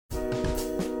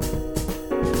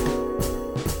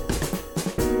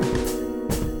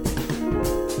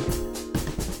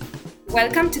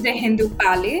Welcome to the Hindu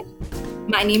Pale.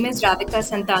 My name is Radhika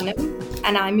Santhanam,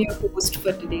 and I'm your host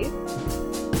for today.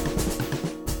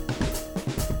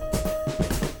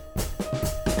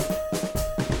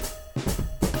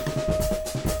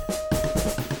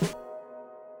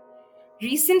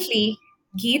 Recently,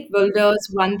 Geert Wilders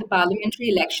won the parliamentary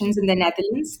elections in the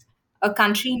Netherlands, a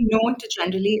country known to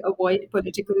generally avoid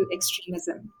political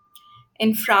extremism.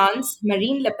 In France,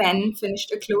 Marine Le Pen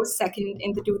finished a close second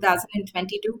in the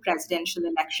 2022 presidential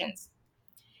elections.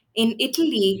 In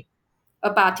Italy,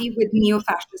 a party with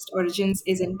neo-fascist origins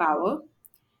is in power.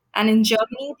 And in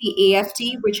Germany, the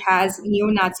AfD, which has neo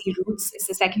Nazi roots, is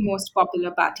the second most popular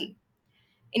party.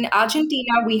 In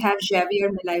Argentina, we have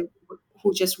Javier Milei,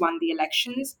 who just won the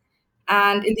elections.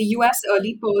 And in the US,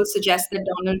 early polls suggest that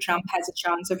Donald Trump has a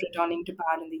chance of returning to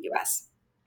power in the US.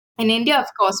 In India, of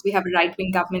course, we have a right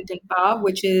wing government in power,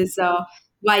 which is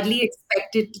widely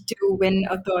expected to win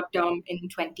a third term in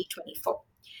 2024.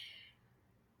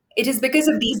 It is because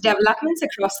of these developments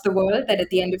across the world that at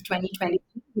the end of 2023,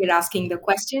 we're asking the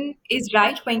question: is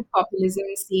right wing populism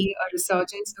seeing a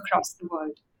resurgence across the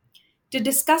world? To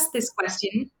discuss this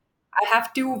question, I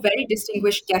have two very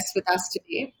distinguished guests with us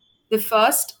today. The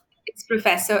first is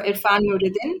Professor Irfan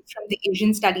Nooruddin from the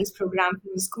Asian Studies program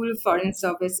from the School of Foreign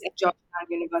Service at Georgetown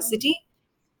University.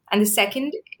 And the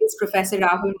second is Professor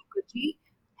Rahul Mukherji,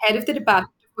 head of the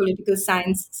Department of Political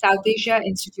Science, South Asia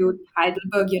Institute,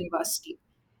 Heidelberg University.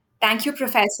 Thank you,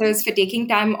 professors, for taking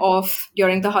time off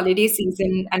during the holiday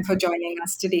season and for joining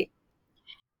us today.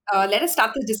 Let us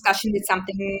start the discussion with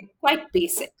something quite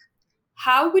basic.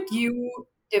 How would you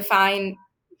define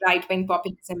right wing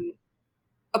populism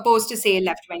opposed to, say,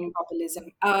 left wing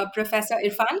populism? Professor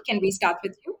Irfan, can we start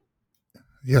with you?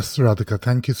 Yes, Radhika,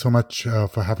 thank you so much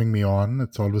for having me on.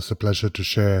 It's always a pleasure to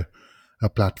share a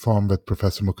platform with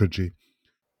Professor Mukherji.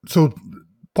 So,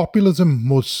 populism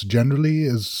most generally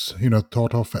is,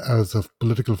 thought of as a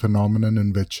political phenomenon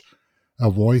in which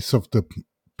a voice of the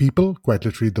people, quite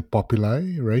literally the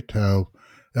populi, right,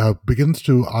 begins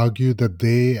to argue that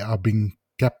they are being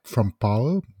kept from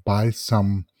power by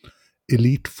some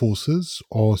elite forces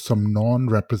or some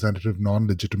non-representative,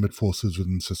 non-legitimate forces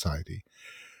within society.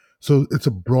 So it's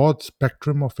a broad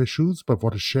spectrum of issues, but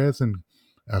what it shares in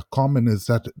common is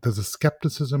that there's a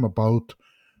skepticism about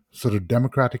sort of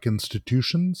democratic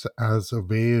institutions as a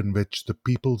way in which the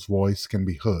people's voice can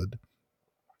be heard.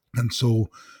 And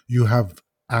so you have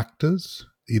actors,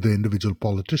 either individual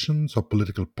politicians or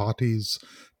political parties,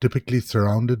 typically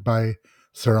surrounding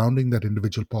that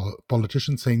individual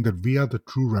politician, saying that we are the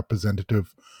true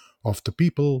representative of the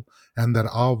people and that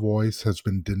our voice has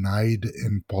been denied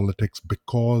in politics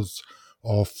because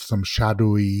of some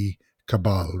shadowy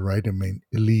cabal, right? I mean,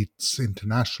 elites,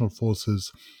 international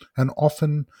forces, and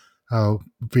often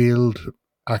veiled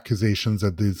accusations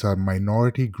that these are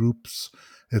minority groups,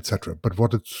 etc. But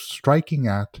what it's striking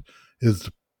at is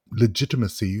the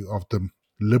legitimacy of the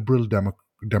liberal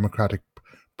democratic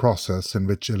process in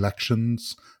which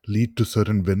elections lead to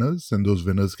certain winners, and those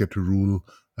winners get to rule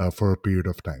for a period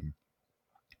of time.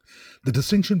 The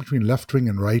distinction between left wing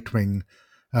and right wing,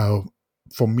 uh,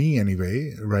 for me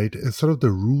anyway, right, is sort of the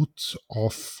roots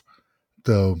of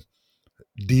the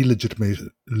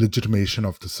delegitimation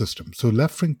of the system. So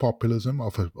left wing populism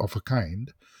of a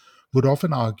kind would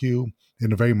often argue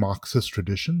in a very Marxist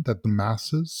tradition that the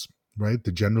masses, right,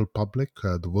 the general public,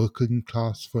 the working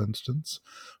class, for instance,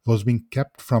 was being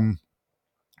kept from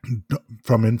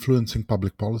influencing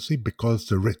public policy because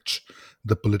the rich,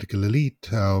 the political elite,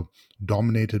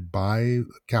 dominated by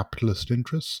capitalist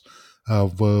interests,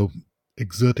 were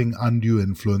exerting undue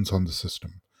influence on the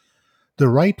system. The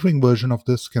right wing version of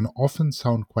this can often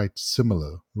sound quite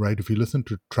similar, right? If you listen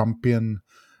to Trumpian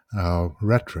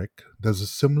rhetoric, there's a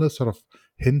similar sort of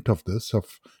hint of this,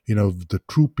 of, the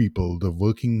true people, the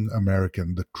working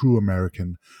American, the true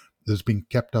American is being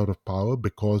kept out of power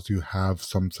because you have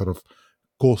some sort of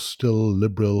coastal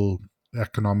liberal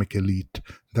economic elite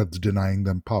that's denying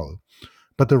them power.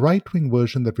 But the right wing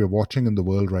version that we're watching in the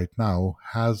world right now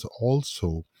has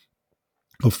also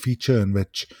a feature in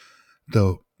which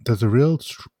there's a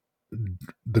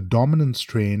the dominant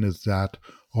strain is that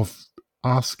of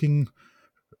asking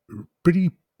pretty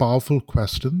powerful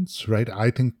questions, right? I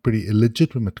think pretty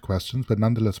illegitimate questions, but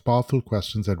nonetheless powerful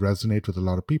questions that resonate with a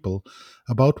lot of people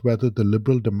about whether the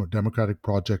liberal democratic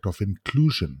project of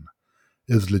inclusion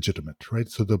is legitimate, right?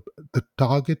 So the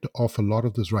target of a lot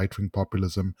of this right wing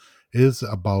populism is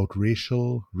about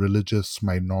racial, religious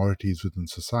minorities within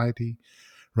society,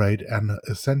 right? And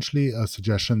essentially a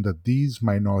suggestion that these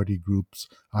minority groups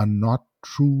are not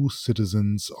true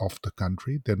citizens of the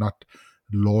country. They're not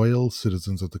loyal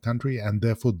citizens of the country, and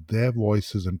therefore their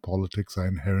voices in politics are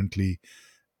inherently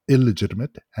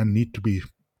illegitimate and need to be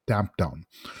tamped down.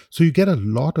 So you get a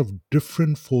lot of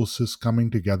different forces coming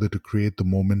together to create the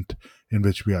moment in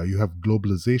which we are. You have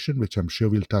globalization, which I'm sure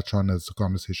we'll touch on as the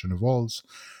conversation evolves,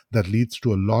 that leads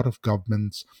to a lot of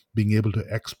governments being able to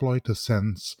exploit a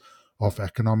sense of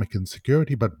economic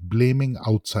insecurity, but blaming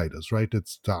outsiders, right?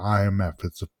 It's the IMF,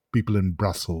 it's the people in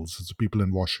Brussels, it's the people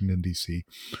in Washington, D.C.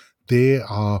 They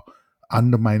are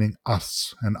undermining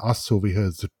us, and us over here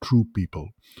is the true people.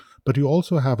 But you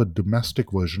also have a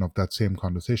domestic version of that same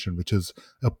conversation, which is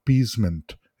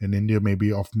appeasement in India,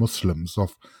 maybe of Muslims,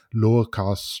 of lower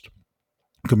caste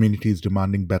communities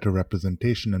demanding better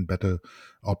representation and better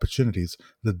opportunities.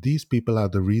 That these people are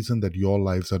the reason that your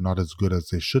lives are not as good as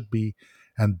they should be.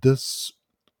 And this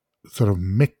sort of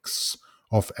mix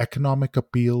of economic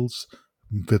appeals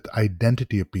with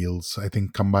identity appeals, I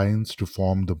think, combines to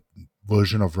form the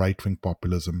version of right wing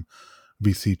populism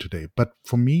we see today. But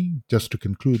for me, just to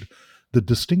conclude, the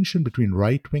distinction between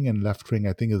right wing and left wing,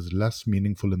 I think, is less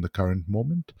meaningful in the current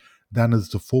moment than is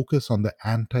the focus on the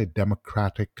anti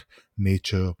democratic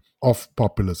nature of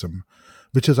populism,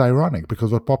 which is ironic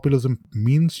because what populism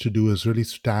means to do is really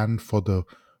stand for the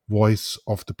voice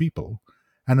of the people.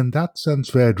 And in that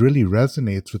sense, where it really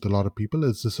resonates with a lot of people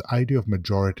is this idea of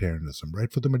majoritarianism,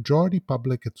 right? For the majority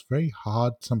public, it's very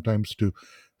hard sometimes to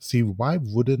see why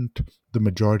wouldn't the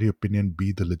majority opinion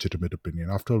be the legitimate opinion.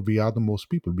 After all, we are the most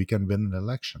people, we can win an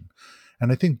election.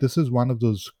 And I think this is one of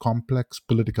those complex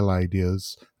political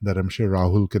ideas that I'm sure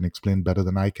Rahul can explain better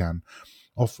than I can,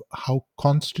 of how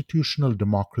constitutional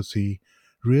democracy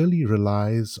really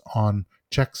relies on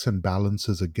checks and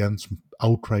balances against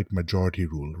outright majority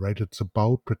rule, right? It's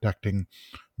about protecting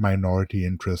minority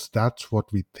interests. That's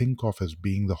what we think of as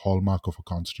being the hallmark of a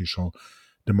constitutional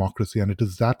democracy. And it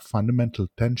is that fundamental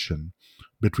tension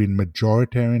between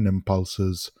majoritarian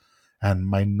impulses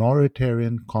and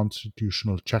minoritarian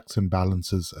constitutional checks and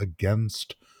balances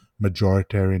against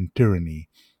majoritarian tyranny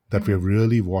that we're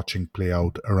really watching play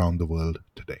out around the world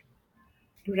today.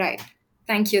 Right.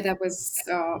 Thank you. That was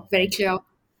very clear.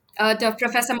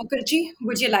 Professor Mukherjee,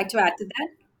 would you like to add to that?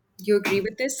 Do you agree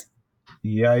with this?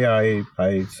 Yeah,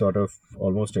 I sort of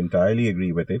almost entirely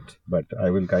agree with it, but I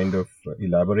will kind of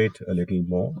elaborate a little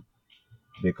more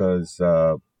because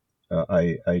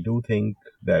I do think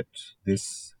that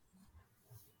this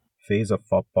phase of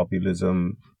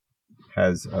populism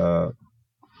has a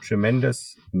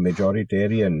tremendous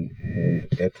majoritarian and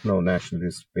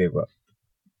ethno-nationalist flavor.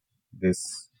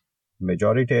 This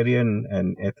majoritarian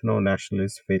and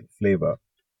ethno-nationalist flavor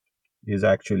is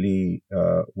actually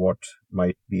what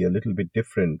might be a little bit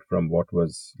different from what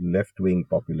was left-wing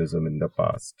populism in the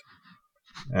past.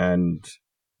 And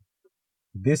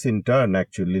this in turn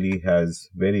actually has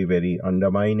very, very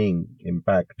undermining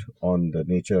impact on the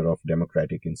nature of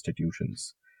democratic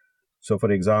institutions. So,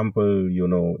 for example,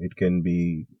 it can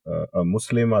be a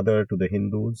Muslim other to the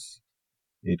Hindus,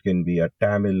 it can be a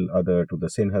Tamil other to the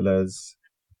Sinhalas,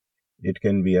 it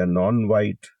can be a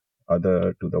non-white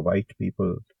other to the white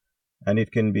people, and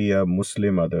it can be a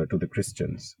Muslim other to the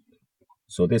Christians.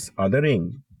 So, this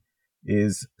othering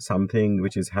is something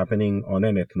which is happening on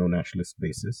an ethno nationalist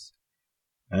basis.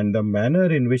 And the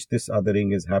manner in which this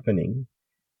othering is happening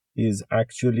is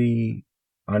actually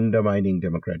undermining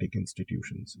democratic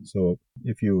institutions. So,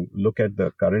 if you look at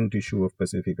the current issue of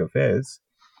Pacific affairs,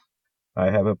 I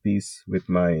have a piece with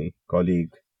my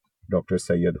colleague, Dr.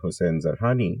 Syed Hossein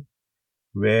Zarhani,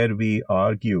 where we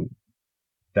argue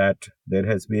that there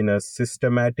has been a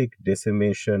systematic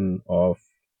decimation of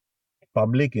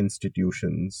public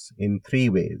institutions in three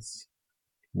ways.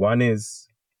 One is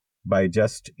by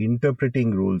just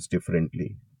interpreting rules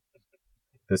differently.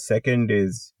 The second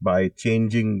is by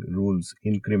changing rules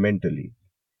incrementally.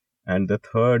 And the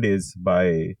third is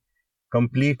by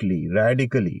completely,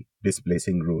 radically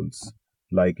displacing rules,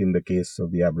 like in the case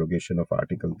of the abrogation of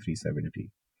Article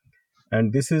 370.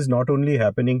 And this is not only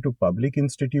happening to public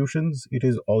institutions, it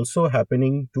is also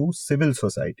happening to civil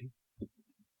society.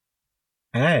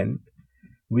 And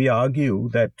we argue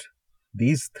that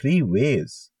these three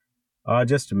ways are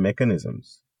just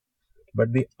mechanisms.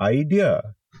 But the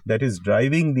idea that is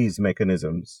driving these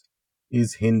mechanisms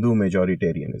is Hindu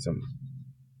majoritarianism.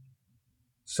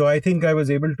 So I think I was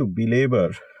able to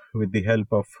belabor, with the help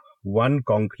of one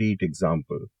concrete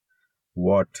example,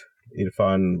 what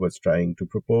Irfan was trying to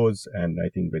propose, and I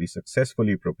think very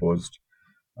successfully proposed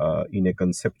in a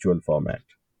conceptual format.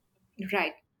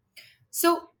 Right.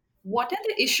 So, what are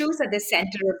the issues at the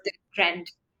center of the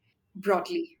trend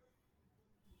broadly?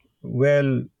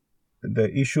 Well,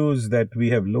 the issues that we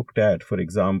have looked at, for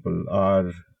example,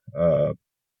 are Uh,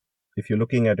 if you're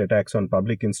looking at attacks on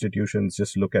public institutions,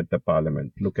 just look at the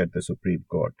parliament, look at the Supreme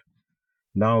Court.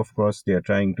 Now, of course, they are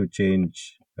trying to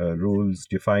change rules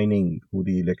defining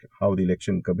how the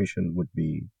election commission would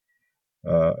be,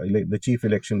 the chief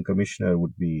election commissioner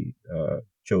would be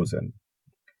chosen.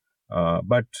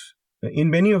 But in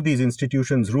many of these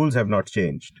institutions, rules have not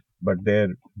changed, but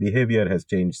their behavior has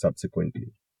changed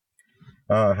subsequently,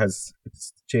 has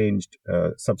changed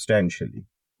substantially.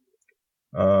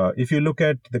 If you look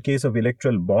at the case of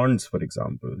electoral bonds, for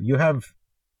example, you have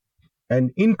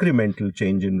an incremental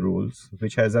change in rules,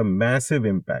 which has a massive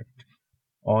impact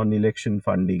on election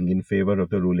funding in favor of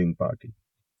the ruling party.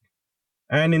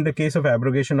 And in the case of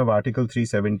abrogation of Article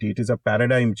 370, it is a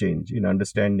paradigm change in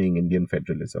understanding Indian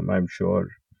federalism. I'm sure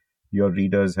your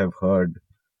readers have heard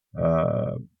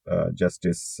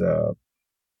Justice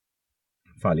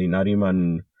Fali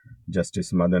Nariman,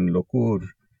 Justice Madan Lokur,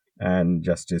 and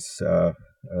Justice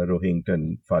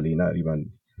Rohington Fali Nariman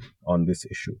on this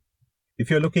issue. If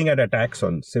you're looking at attacks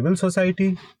on civil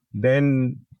society,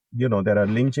 then there are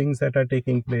lynchings that are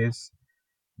taking place.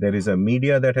 There is a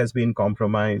media that has been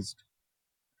compromised.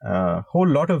 A whole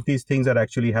lot of these things are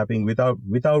actually happening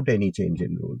without any change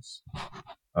in rules.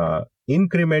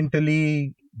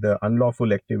 Incrementally, the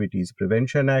Unlawful Activities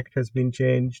Prevention Act has been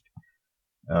changed.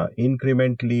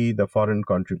 Incrementally, the Foreign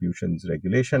Contributions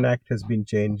Regulation Act has been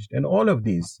changed. And all of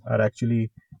these are actually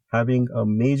having a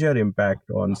major impact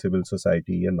on civil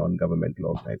society and on governmental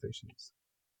organizations.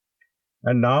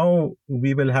 And now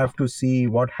we will have to see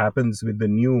what happens with the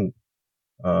new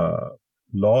uh,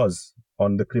 laws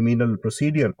on the criminal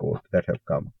procedure code that have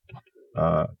come.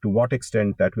 To what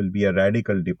extent that will be a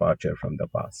radical departure from the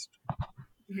past.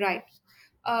 Right.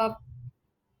 Uh,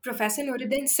 Professor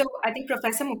Nooruddin, so I think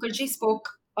Professor Mukherjee spoke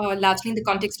largely in the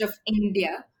context of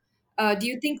India. Do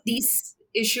you think these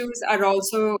issues are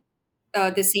also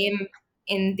the same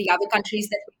in the other countries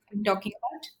that we've been talking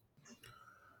about?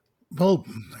 Well,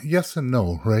 yes and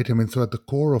no, right? I mean, so at the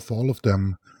core of all of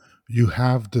them, you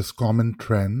have this common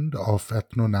trend of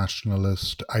ethno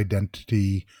nationalist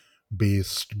identity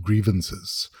based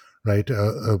grievances, right?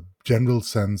 A general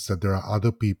sense that there are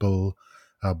other people,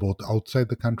 both outside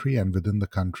the country and within the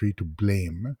country, to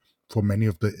blame for many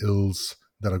of the ills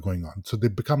that are going on. So they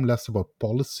become less about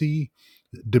policy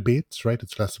debates, right?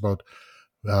 It's less about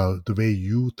the way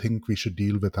you think we should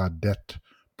deal with our debt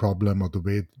problem or the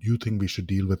way you think we should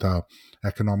deal with our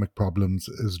economic problems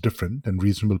is different, and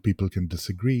reasonable people can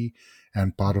disagree.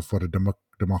 And part of what a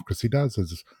democracy does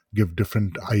is give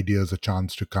different ideas a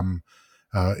chance to come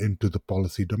into the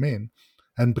policy domain,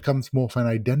 and becomes more of an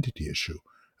identity issue.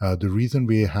 The reason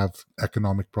we have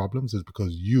economic problems is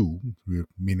because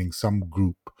meaning some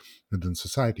group within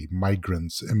society,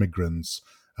 migrants, immigrants,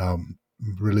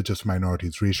 religious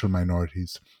minorities, racial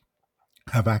minorities,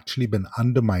 have actually been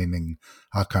undermining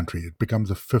our country. It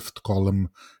becomes a fifth column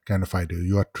kind of idea.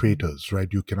 You are traitors,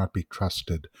 right? You cannot be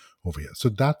trusted over here. So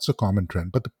that's a common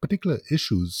trend. But the particular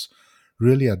issues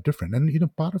really are different.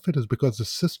 And, part of it is because the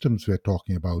systems we're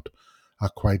talking about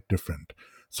are quite different.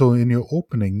 So in your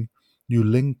opening, you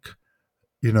link,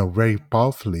 very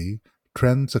powerfully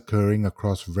trends occurring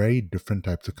across very different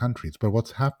types of countries. But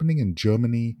what's happening in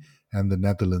Germany and the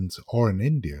Netherlands or in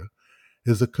India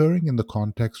is occurring in the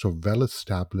context of well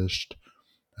established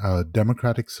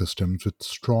democratic systems with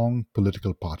strong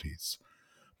political parties.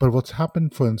 But what's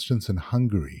happened, for instance, in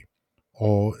Hungary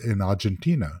or in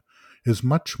Argentina is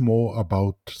much more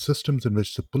about systems in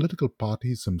which the political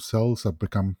parties themselves have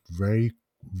become very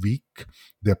weak.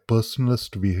 They're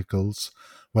personalist vehicles.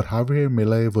 What Javier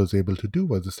Milei was able to do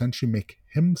was essentially make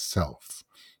himself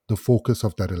the focus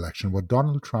of that election. What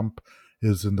Donald Trump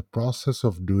is in the process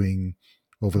of doing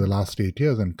over the last 8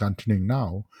 years and continuing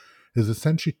now is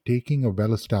essentially taking a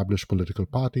well established political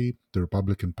party, the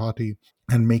Republican Party,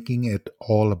 and making it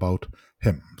all about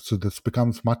him. So this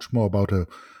becomes much more about a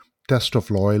test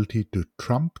of loyalty to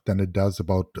Trump than it does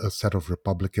about a set of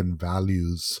Republican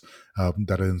values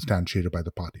that are instantiated by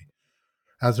the party.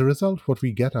 As a result, what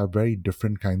we get are very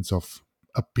different kinds of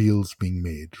appeals being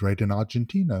made, right? In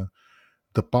Argentina,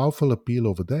 the powerful appeal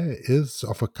over there is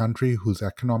of a country whose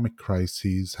economic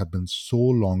crises have been so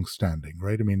long standing,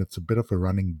 right? I mean, it's a bit of a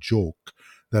running joke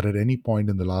that at any point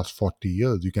in the last 40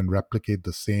 years, you can replicate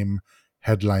the same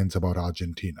headlines about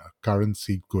Argentina: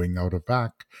 currency going out of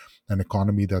whack, an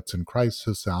economy that's in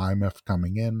crisis, the IMF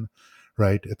coming in,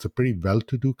 right? It's a pretty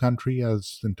well-to-do country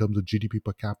as in terms of GDP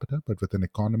per capita, but with an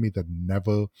economy that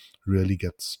never really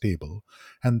gets stable.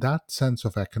 And that sense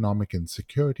of economic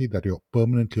insecurity, that you're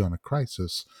permanently on a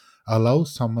crisis,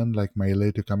 allows someone like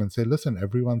Milei to come and say, listen,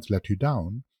 everyone's let you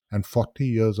down, and 40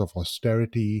 years of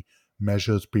austerity,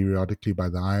 measures periodically by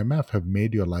the IMF have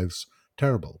made your lives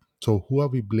terrible. So, who are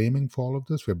we blaming for all of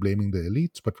this? We're blaming the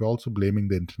elites, but we're also blaming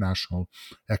the international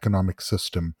economic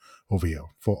system over here.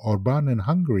 For Orban in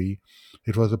Hungary,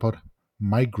 it was about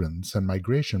migrants and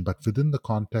migration, but within the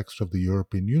context of the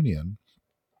European Union,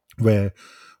 where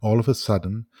all of a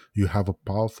sudden you have a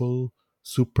powerful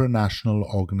supranational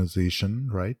organization,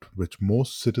 right, which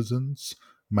most citizens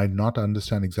might not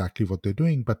understand exactly what they're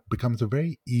doing, but becomes a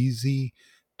very easy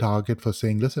target for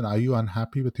saying, listen, are you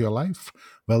unhappy with your life?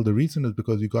 Well, the reason is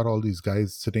because you got all these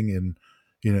guys sitting in,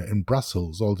 in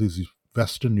Brussels, all these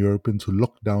Western Europeans who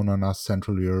look down on us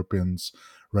Central Europeans,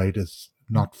 right? It's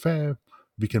not fair.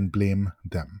 We can blame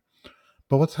them.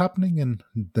 But what's happening in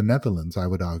the Netherlands, I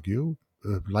would argue,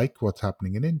 like what's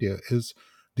happening in India, is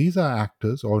these are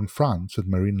actors, or in France with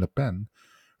Marine Le Pen,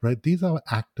 right? These are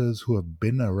actors who have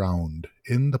been around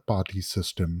in the party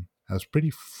system as pretty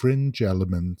fringe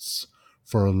elements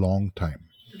for a long time,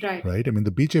 Right. right? I mean,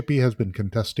 the BJP has been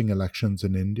contesting elections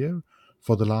in India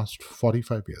for the last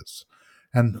 45 years.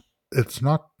 And it's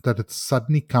not that it's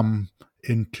suddenly come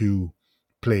into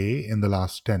play in the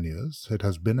last 10 years. It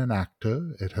has been an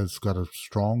actor, it has got a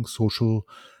strong social,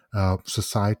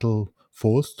 societal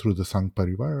force through the Sangh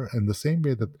Parivar, in the same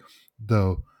way that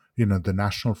the the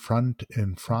National Front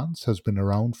in France has been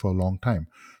around for a long time.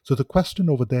 So the question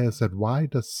over there is that why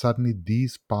does suddenly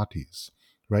these parties,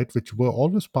 right, which were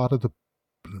always part of the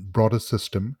broader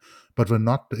system, but were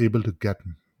not able to get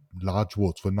large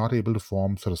votes, were not able to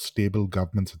form sort of stable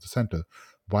governments at the center,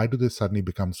 why do they suddenly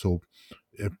become so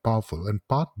powerful? And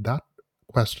part that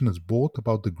question is both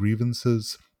about the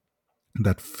grievances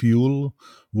that fuel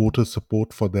voter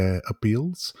support for their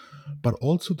appeals, but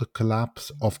also the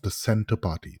collapse of the center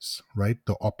parties, right?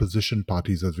 The opposition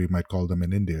parties, as we might call them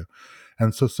in India.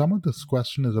 And so some of this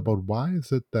question is about why is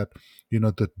it that,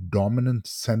 the dominant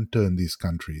center in these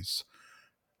countries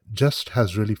just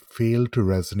has really failed to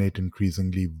resonate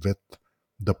increasingly with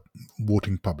the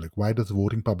voting public? Why does the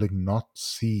voting public not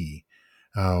see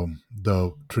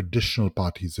the traditional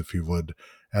parties, if you would,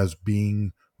 as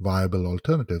being viable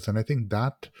alternatives? And I think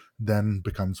that then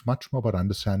becomes much more about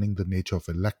understanding the nature of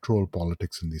electoral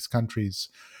politics in these countries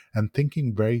and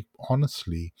thinking very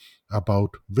honestly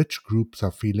about which groups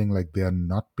are feeling like they are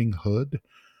not being heard.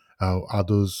 Are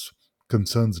those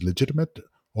concerns legitimate,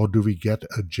 or do we get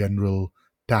a general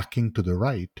tacking to the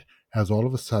right as all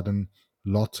of a sudden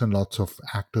lots and lots of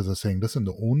actors are saying, listen,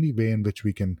 the only way in which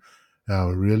we can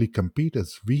really compete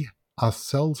is we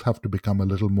ourselves have to become a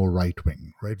little more right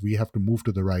wing, right? We have to move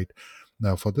to the right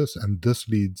for this. And this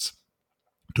leads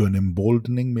to an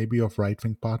emboldening maybe of right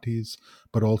wing parties,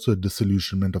 but also a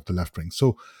disillusionment of the left wing.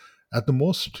 So at the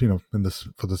most, in this,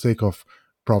 for the sake of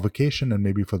provocation and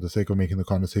maybe for the sake of making the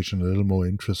conversation a little more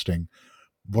interesting,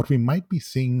 what we might be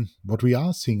seeing, what we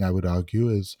are seeing, I would argue,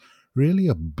 is really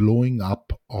a blowing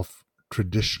up of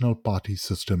traditional party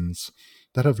systems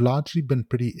that have largely been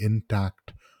pretty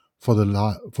intact for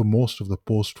for most of the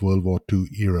post World War II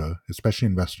era, especially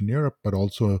in Western Europe, but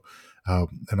also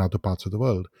in other parts of the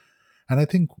world. And I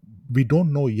think we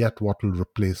don't know yet what will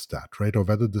replace that, right? Or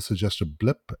whether this is just a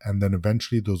blip and then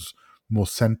eventually those more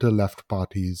center left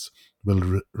parties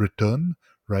will return,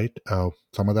 right?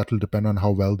 Some of that will depend on how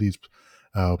well these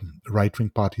right wing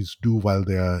parties do while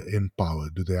they are in power.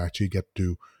 Do they actually get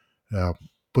to uh,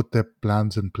 put their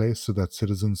plans in place so that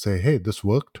citizens say, hey, this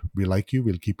worked, we like you,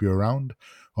 we'll keep you around?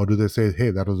 Or do they say,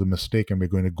 hey, that was a mistake and we're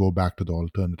going to go back to the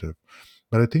alternative?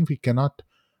 But I think we cannot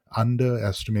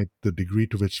underestimate the degree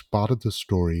to which part of the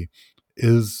story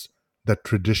is that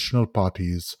traditional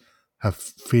parties have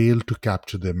failed to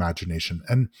capture the imagination.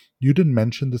 And you didn't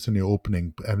mention this in your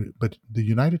opening, but the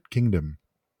United Kingdom,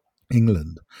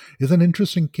 England, is an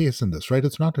interesting case in this, right?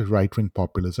 It's not a right wing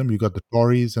populism. You got the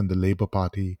Tories and the Labour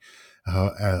Party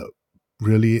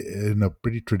really in a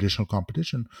pretty traditional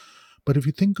competition. But if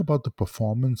you think about the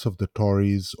performance of the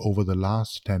Tories over the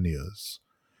last 10 years,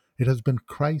 it has been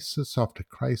crisis after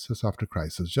crisis after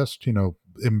crisis. Just,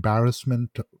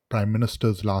 embarrassment, prime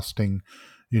ministers lasting,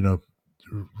 you know,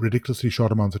 ridiculously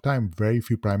short amounts of time. Very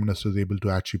few prime ministers able to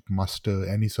actually muster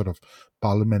any sort of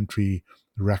parliamentary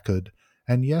record.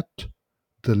 And yet,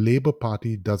 the Labour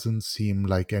Party doesn't seem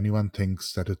like anyone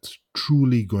thinks that it's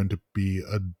truly going to be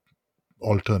a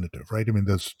alternative, right? I mean,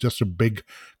 there's just a big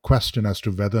question as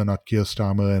to whether or not Keir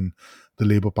Starmer and the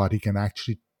Labour Party can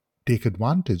actually take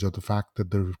advantage of the fact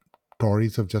that the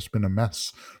Tories have just been a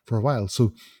mess for a while.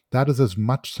 So that is as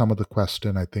much some of the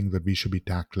question I think that we should be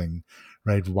tackling,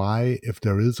 right? Why, if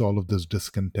there is all of this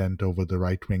discontent over the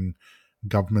right wing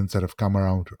governments that have come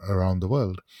around the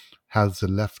world, has the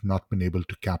left not been able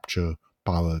to capture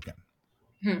power again?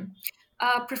 Hmm.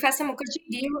 Professor Mukherjee,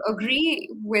 do you agree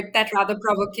with that rather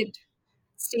provocative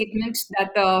statement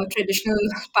that the traditional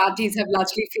parties have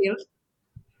largely failed?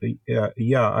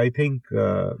 Yeah, I think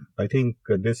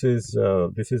this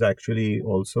is actually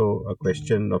also a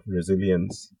question of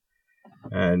resilience.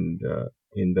 And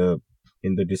in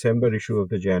the December issue of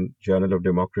the Journal of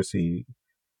Democracy,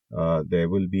 there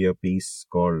will be a piece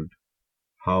called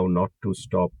 "How Not to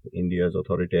Stop India's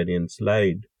Authoritarian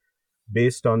Slide,"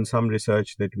 based on some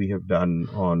research that we have done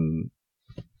on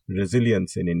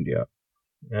resilience in India.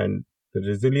 And the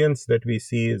resilience that we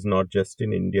see is not just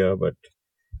in India, but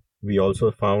we also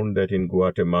found that in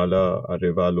Guatemala,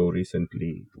 Arevalo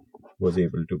recently was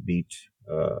able to beat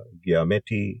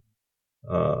Giametti.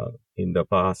 In the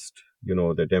past,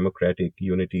 the Democratic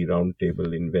Unity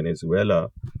Roundtable in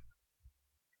Venezuela,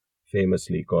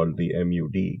 famously called the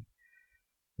MUD,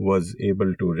 was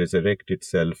able to resurrect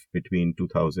itself between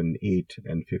 2008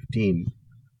 and 15.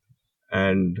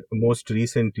 And most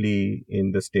recently,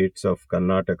 in the states of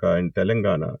Karnataka and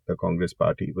Telangana, the Congress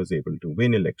party was able to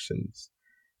win elections,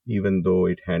 even though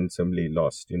it handsomely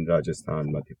lost in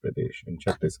Rajasthan, Madhya Pradesh, and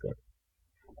Chhattisgarh.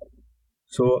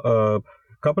 So, a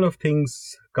couple of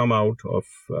things come out of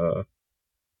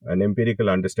an empirical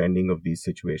understanding of these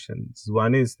situations.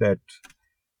 One is that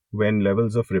when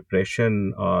levels of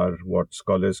repression are what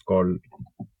scholars call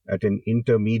at an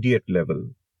intermediate level,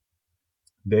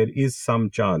 there is some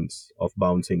chance of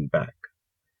bouncing back.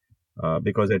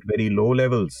 Because at very low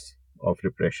levels of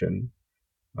repression,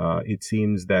 it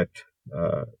seems that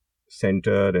uh,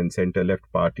 center and center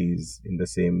left parties, in the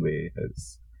same way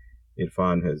as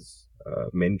Irfan has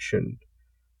mentioned,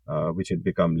 which had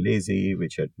become lazy,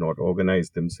 which had not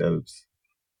organized themselves,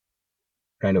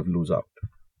 kind of lose out.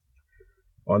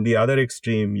 On the other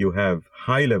extreme, you have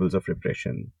high levels of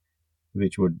repression,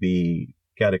 which would be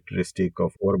characteristic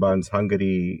of Orban's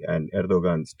Hungary and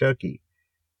Erdogan's Turkey,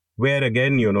 where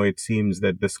again, it seems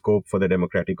that the scope for the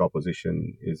democratic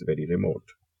opposition is very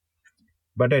remote.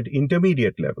 But at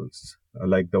intermediate levels,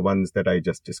 like the ones that I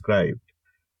just described,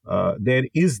 there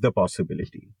is the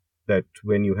possibility that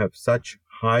when you have such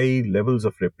high levels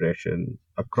of repression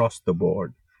across the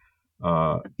board,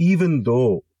 even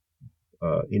though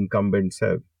incumbents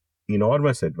have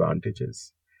enormous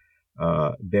advantages,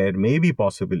 there may be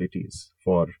possibilities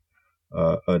for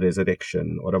a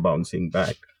resurrection or a bouncing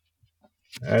back.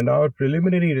 And our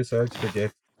preliminary research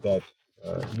suggests that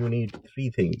you need three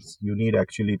things. You need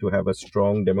actually to have a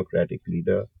strong democratic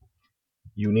leader.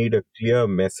 You need a clear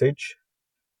message,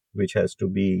 which has to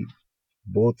be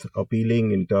both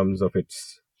appealing in terms of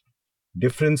its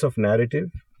difference of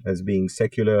narrative as being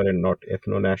secular and not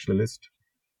ethno nationalist,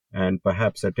 and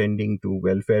perhaps attending to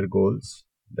welfare goals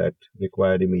that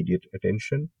require immediate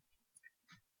attention.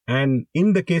 And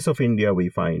in the case of India, we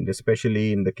find,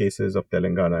 especially in the cases of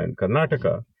Telangana and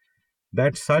Karnataka,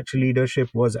 that such leadership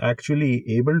was actually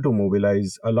able to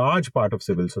mobilize a large part of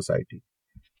civil society,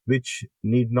 which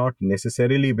need not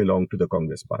necessarily belong to the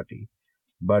Congress party.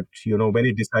 But, when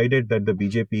it decided that the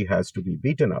BJP has to be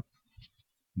beaten up,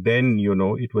 then,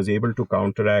 it was able to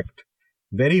counteract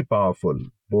very powerful,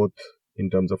 both in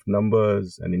terms of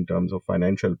numbers and in terms of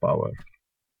financial power,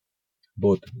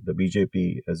 both the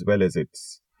BJP as well as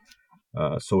its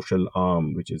social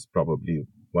arm, which is probably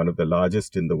one of the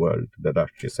largest in the world, the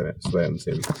Rashtriya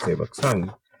Sevak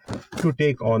Sangh, to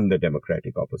take on the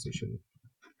democratic opposition.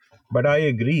 But I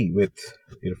agree with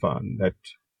Irfan that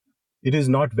it is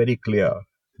not very clear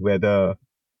whether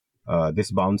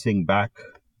this bouncing back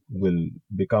will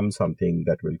become something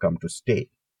that will come to stay.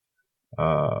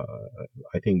 Uh,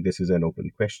 I think this is an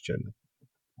open question.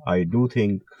 I do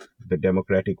think the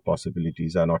democratic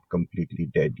possibilities are not completely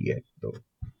dead yet, though.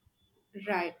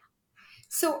 Right.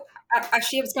 So,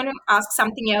 actually, I was going to ask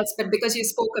something else, but because you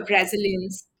spoke of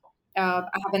resilience, I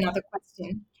have another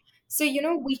question. So,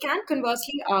 we can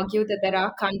conversely argue that there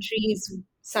are countries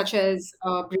such as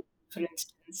Britain, for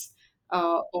instance,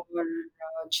 or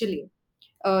Chile,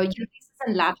 places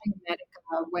in Latin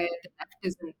America where the left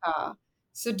is in power.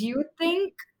 So, do you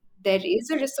think there is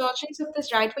a resurgence of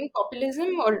this right wing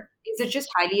populism, or is it just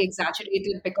highly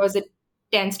exaggerated because it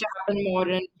tends to happen more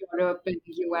in Europe and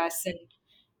US and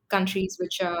countries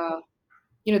which are,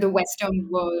 the Western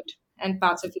world and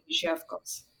parts of Asia, of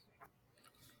course?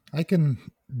 I can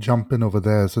jump in over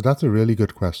there. So that's a really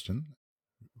good question.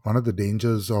 One of the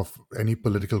dangers of any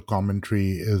political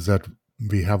commentary is that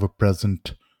we have a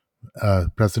presentist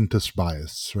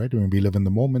bias, right? I mean, we live in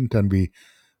the moment, and we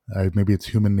maybe it's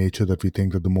human nature that we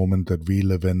think that the moment that we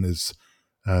live in is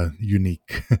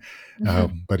unique.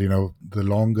 But the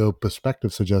longer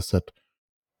perspective suggests that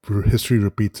history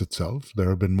repeats itself. There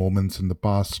have been moments in the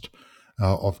past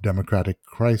of democratic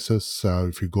crisis.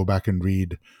 If you go back and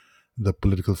read the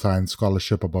political science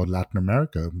scholarship about Latin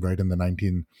America, right in the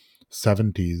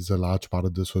 1970s, a large part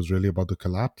of this was really about the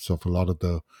collapse of a lot of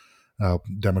the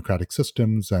democratic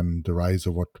systems and the rise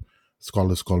of what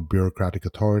scholars call bureaucratic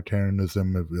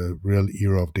authoritarianism, a real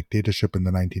era of dictatorship in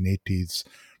the 1980s,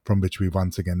 from which we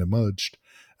once again emerged.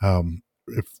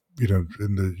 If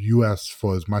in the U.S.,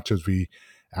 for as much as we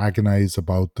agonize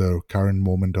about the current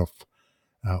moment of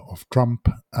Trump,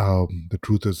 the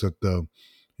truth is that the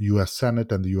U.S.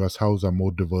 Senate and the U.S. House are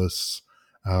more diverse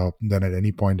than at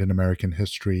any point in American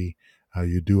history.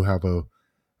 You do have a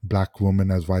black woman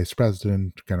as vice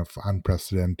president, kind of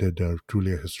unprecedented,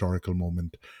 truly a historical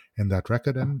moment in that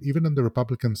record. And even on the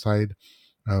Republican side,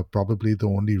 probably the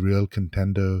only real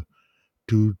contender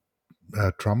to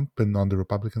Trump and on the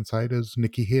Republican side is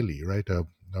Nikki Haley, right?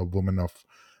 A woman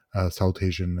of South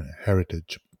Asian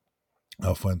heritage,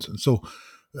 for instance. So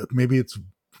maybe it's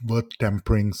worth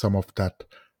tempering some of that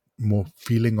more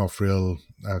feeling of real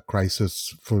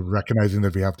crisis for recognizing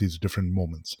that we have these different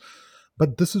moments.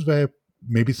 But this is where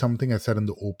maybe something I said in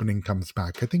the opening comes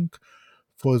back. I think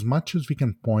for as much as we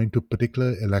can point to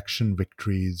particular election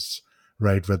victories,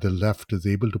 right, where the left is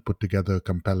able to put together a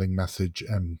compelling message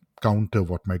and counter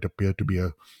what might appear to be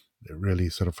a really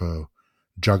sort of a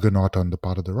juggernaut on the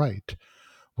part of the right,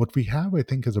 what we have, I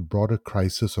think, is a broader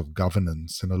crisis of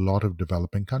governance in a lot of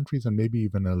developing countries and maybe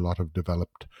even a lot of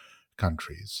developed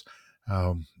countries.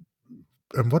 Um,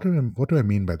 and what do I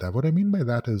mean by that? What I mean by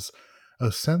that is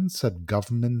a sense that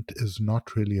government is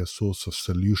not really a source of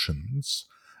solutions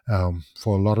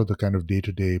for a lot of the kind of day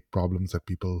to day problems that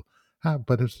people have,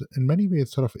 but it's in many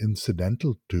ways sort of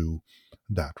incidental to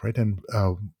that, right? And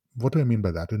what do I mean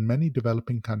by that? In many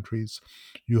developing countries,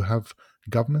 you have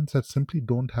governments that simply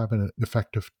don't have an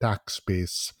effective tax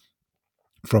base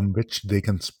from which they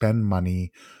can spend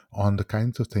money on the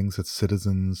kinds of things that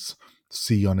citizens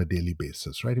see on a daily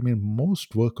basis, right? I mean,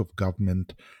 most work of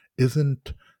government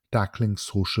isn't tackling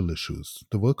social issues.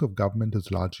 The work of government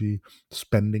is largely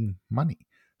spending money,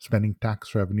 spending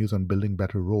tax revenues on building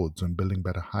better roads, on building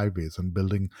better highways, on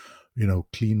building,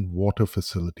 clean water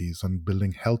facilities, on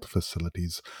building health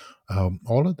facilities.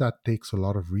 All of that takes a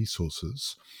lot of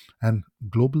resources, and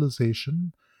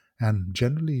globalization, and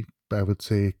generally, I would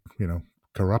say,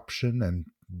 corruption and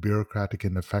bureaucratic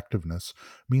ineffectiveness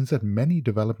means that many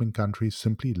developing countries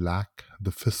simply lack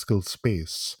the fiscal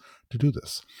space to do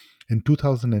this. In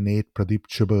 2008, Pradeep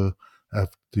Chibber at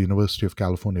the University of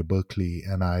California, Berkeley,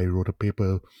 and I wrote a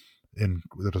paper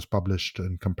that was published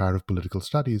in Comparative Political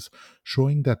Studies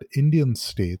showing that Indian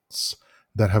states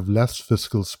that have less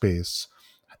fiscal space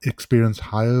experience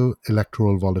higher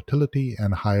electoral volatility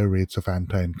and higher rates of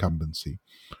anti incumbency.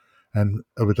 And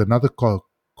with another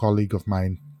colleague of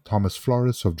mine, Thomas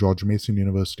Flores of George Mason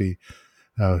University,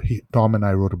 Tom and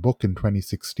I wrote a book in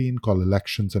 2016 called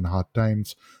Elections in Hard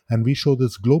Times. And we show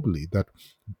this globally that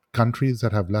countries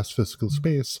that have less fiscal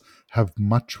space have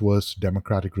much worse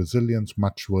democratic resilience,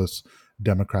 much worse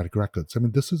democratic records. I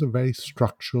mean, this is a very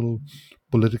structural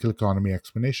political economy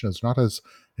explanation. It's not as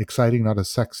exciting, not as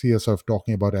sexy as sort of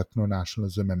talking about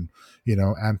ethno-nationalism and,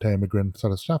 anti-immigrant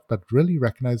sort of stuff, but really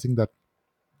recognizing that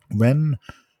when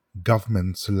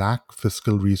governments lack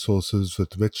fiscal resources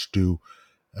with which to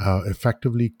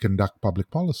effectively conduct public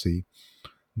policy,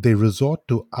 they resort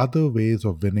to other ways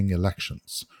of winning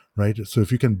elections, right? So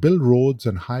if you can build roads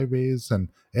and highways and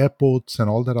airports and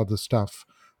all that other stuff,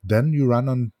 then you run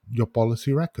on your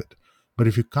policy record. But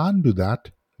if you can't do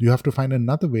that, you have to find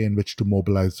another way in which to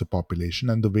mobilize the population.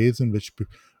 And the ways in which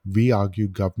we argue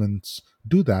governments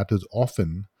do that is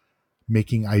often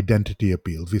making identity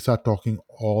appeals. We start talking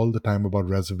all the time about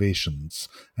reservations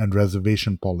and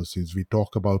reservation policies. We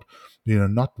talk about,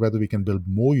 not whether we can build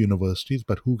more universities,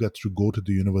 but who gets to go to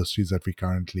the universities that we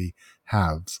currently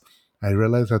have. I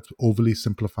realize that's overly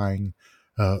simplifying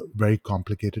very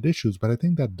complicated issues, but I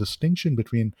think that distinction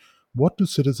between what do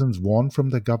citizens want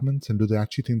from the governments and do they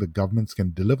actually think the governments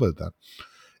can deliver that?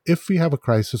 If we have a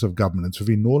crisis of governance, if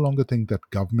we no longer think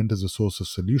that government is a source of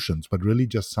solutions, but really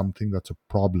just something that's a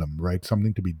problem, right?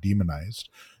 Something to be demonized,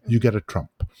 you get a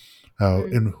Trump,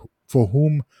 in for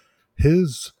whom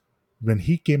when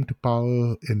he came to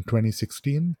power in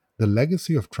 2016, the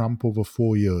legacy of Trump over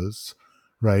 4 years,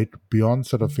 right, beyond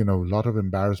sort of a lot of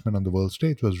embarrassment on the world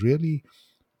stage, was really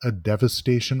a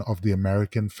devastation of the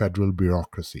American federal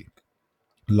bureaucracy.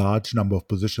 Large number of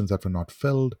positions that were not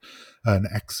filled, an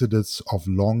exodus of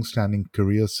long-standing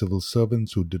career civil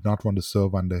servants who did not want to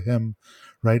serve under him,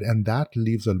 right? And that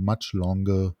leaves a much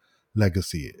longer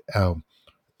legacy.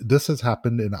 This has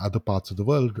happened in other parts of the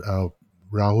world.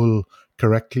 Rahul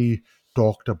correctly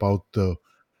talked about the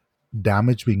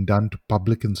damage being done to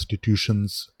public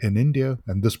institutions in India,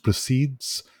 and this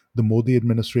precedes the Modi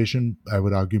administration. I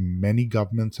would argue many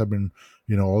governments have been,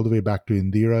 all the way back to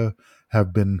Indira,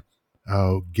 have been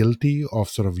guilty of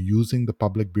sort of using the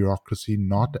public bureaucracy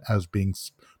not as being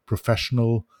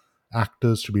professional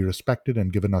actors to be respected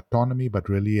and given autonomy, but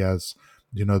really as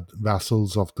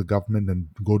vassals of the government and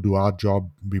go do our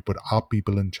job. We put our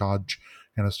people in charge,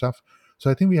 kind of stuff. So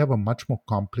I think we have a much more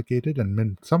complicated and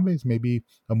in some ways maybe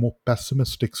a more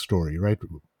pessimistic story, right?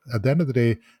 At the end of the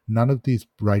day, none of these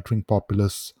right wing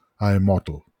populists are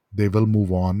immortal. They will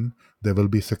move on. There will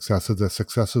be successes. Their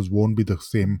successors won't be the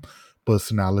same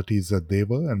personalities that they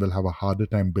were, and will have a harder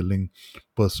time building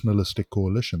personalistic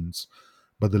coalitions.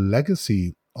 But the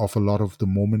legacy of a lot of the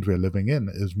moment we're living in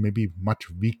is maybe much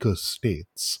weaker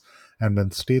states. And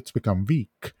when states become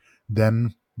weak,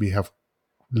 then we have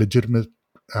legitimate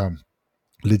um,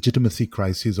 legitimacy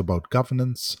crises about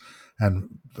governance.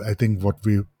 And I think what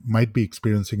we might be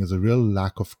experiencing is a real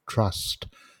lack of trust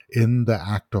in the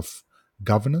act of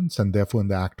governance and therefore in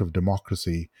the act of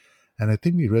democracy. And I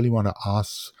think we really want to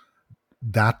ask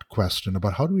that question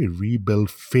about how do we rebuild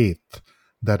faith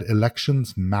that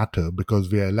elections matter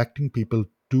because we are electing people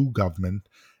to government,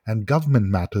 and government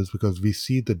matters because we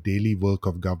see the daily work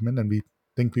of government and we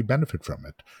think we benefit from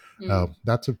it.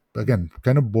 That's a, again,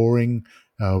 kind of boring,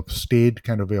 staid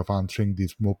kind of way of answering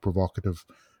these more provocative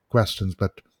questions,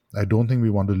 but I don't think we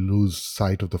want to lose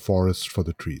sight of the forest for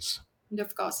the trees. And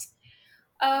of course.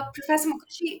 Professor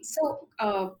Mukherjee,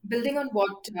 so building on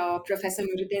what Professor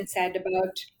Nooruddin said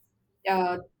about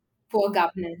uh, poor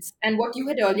governance and what you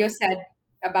had earlier said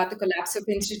about the collapse of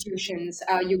institutions,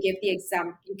 you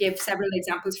gave several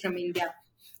examples from India.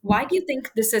 Why do you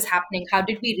think this is happening? How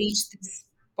did we reach this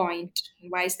point?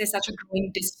 Why is there such a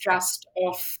growing distrust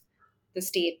of the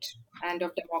state and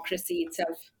of democracy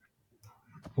itself?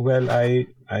 Well,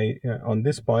 on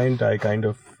this point, I kind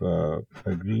of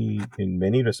agree in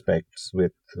many respects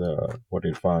with what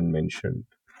Irfan mentioned.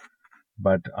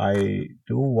 But I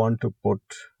do want to put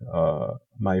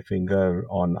my finger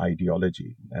on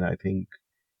ideology, and I think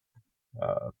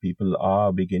people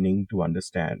are beginning to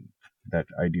understand that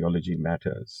ideology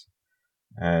matters.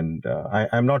 And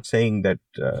I'm not saying that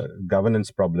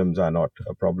governance problems are not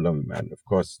a problem. And of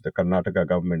course, the Karnataka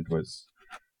government was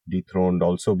dethroned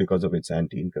also because of its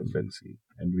anti-incumbency.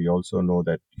 And we also know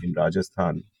that in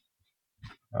Rajasthan,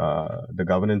 the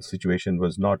governance situation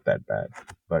was not that bad,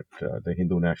 but the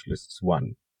Hindu nationalists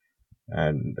won.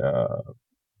 And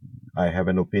I have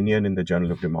an opinion in the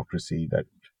Journal of Democracy that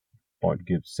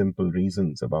gives simple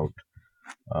reasons about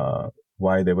uh,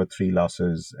 why there were three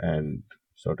losses and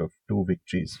sort of two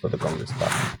victories for the Congress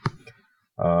party.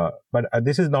 But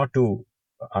this is not to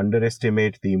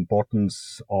underestimate the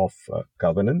importance of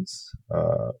governance,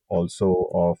 also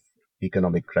of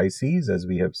economic crises, as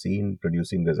we have seen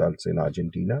producing results in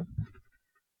Argentina.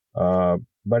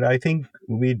 But I think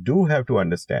we do have to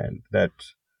understand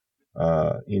that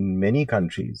in many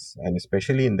countries, and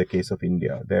especially in the case of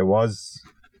India,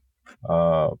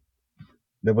 uh,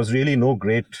 there was really no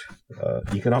great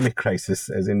economic crisis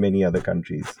as in many other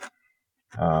countries.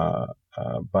 Uh,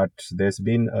 but there's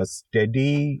been a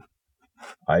steady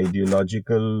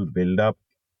ideological build-up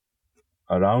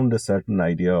around a certain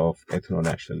idea of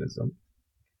ethno-nationalism,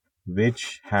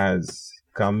 which has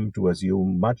come to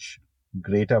assume much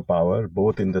greater power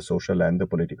both in the social and the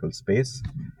political space.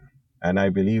 And I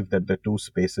believe that the two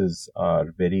spaces are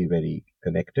very, very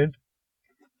connected.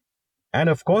 And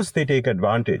of course, they take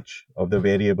advantage of the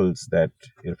variables that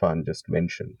Irfan just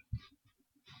mentioned.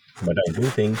 But I do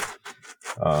think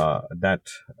that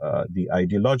the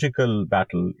ideological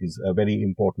battle is a very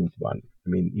important one. I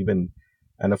mean,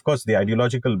 and of course, the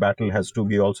ideological battle has to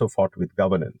be also fought with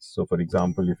governance. So, for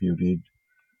example, if you read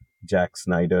Jack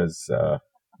Snyder's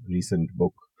recent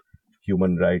book,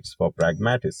 Human Rights for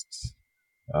Pragmatists,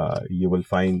 you will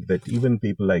find that even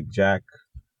people like Jack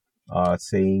are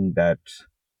saying that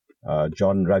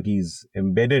John Ruggie's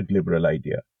embedded liberal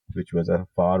idea, which was a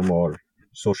far more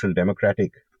social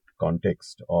democratic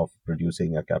context of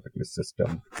producing a capitalist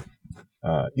system,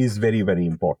 is very, very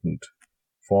important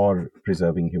for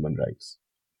preserving human rights.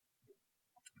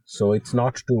 So it's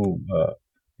not to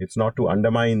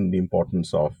undermine the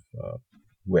importance of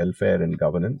welfare and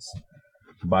governance,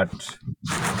 but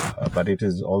but it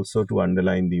is also to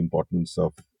underline the importance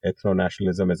of ethno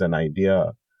nationalism as an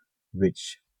idea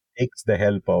which takes the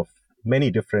help of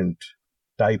many different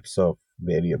types of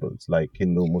variables like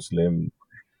Hindu, Muslim.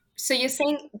 So you're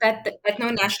saying that the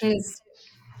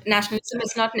nationalism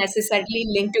is not necessarily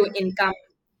linked to income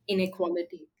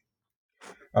inequality.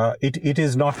 It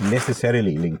is not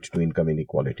necessarily linked to income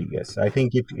inequality. Yes, I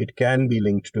think it can be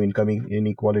linked to income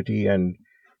inequality and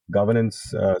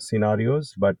governance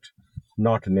scenarios, but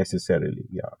not necessarily.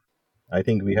 Yeah, I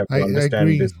think we have I to understand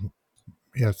agree. this.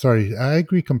 Yeah, sorry. I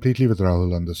agree completely with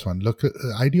Rahul on this one. Look,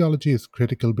 ideology is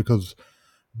critical because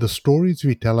the stories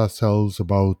we tell ourselves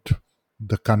about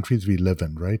the countries we live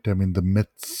in, right? I mean, the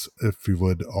myths, if you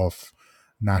would, of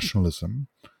nationalism,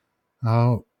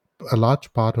 uh, a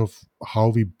large part of how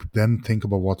we then think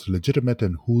about what's legitimate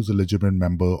and who's a legitimate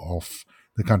member of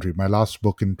the country. My last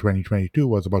book in 2022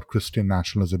 was about Christian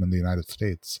nationalism in the United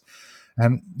States.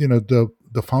 And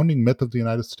the founding myth of the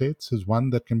United States is one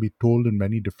that can be told in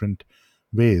many different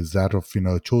ways. That of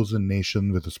a chosen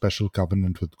nation with a special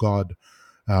covenant with God.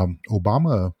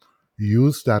 Obama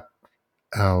used that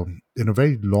in a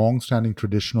very long-standing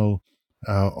traditional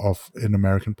of in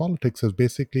American politics as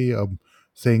basically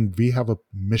saying we have a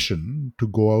mission to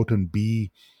go out and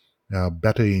be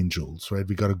better angels, right?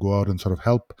 We got to go out and sort of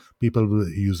help people.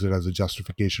 Use it as a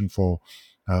justification for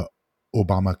uh,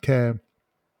 Obamacare,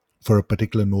 for a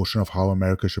particular notion of how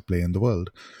America should play in the world.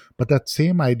 But that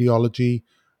same ideology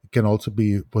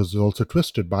was also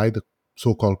twisted by the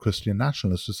so-called Christian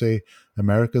nationalists to say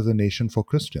America is a nation for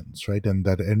Christians, right? And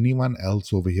that anyone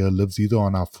else over here lives either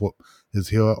on is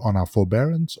here on our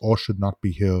forbearance or should not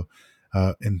be here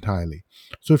entirely.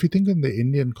 So if you think in the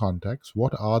Indian context,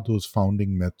 what are those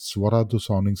founding myths? What are those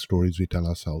founding stories we tell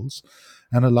ourselves?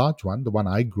 And a large one, the one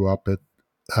I grew up with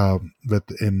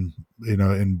in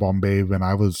Bombay when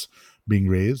I was being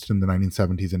raised in the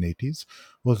 1970s and 80s,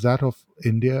 was that of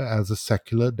India as a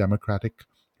secular democratic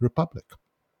republic.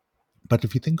 But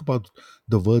if you think about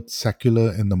the word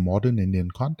secular in the modern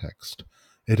Indian context,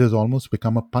 it has almost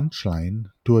become a punchline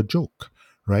to a joke,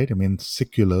 right? I mean,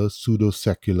 secular, pseudo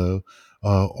secular,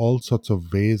 all sorts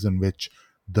of ways in which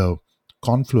the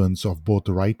confluence of both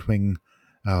right wing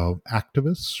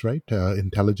activists, right,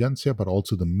 intelligentsia, but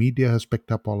also the media has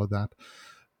picked up all of that.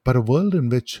 But a world in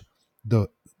which the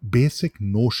basic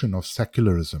notion of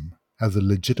secularism as a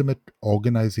legitimate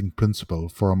organizing principle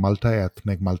for a multi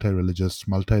ethnic, multi religious,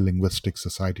 multilinguistic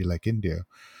society like India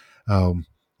um,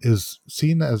 is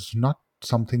seen as not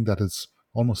something that is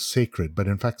almost sacred, but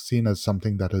in fact seen as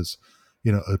something that is,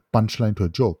 a punchline to a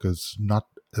joke, is not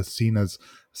as seen as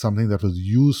something that was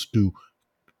used to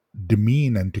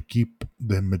demean and to keep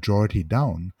the majority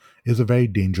down, is a very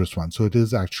dangerous one. So it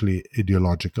is actually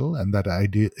ideological, and that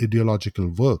ideological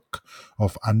work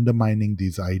of undermining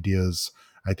these ideas,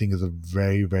 I think, is a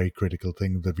very, very critical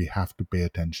thing that we have to pay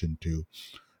attention to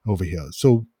over here.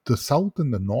 So the South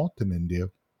and the North in India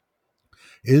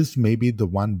is maybe the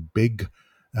one big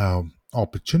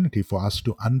opportunity for us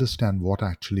to understand what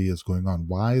actually is going on.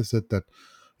 Why is it that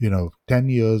 10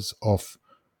 years of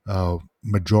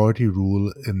majority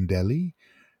rule in Delhi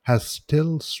has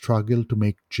still struggled to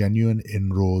make genuine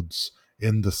inroads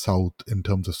in the South in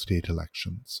terms of state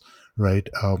elections, right?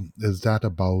 Is that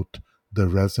about the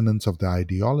resonance of the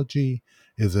ideology?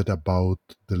 Is it about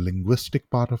the linguistic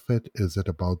part of it? Is it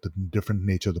about the different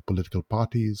nature of the political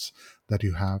parties that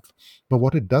you have? But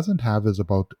what it doesn't have is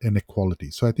about inequality.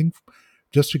 So I think,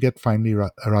 just to get finally,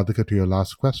 Radhika, to your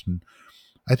last question,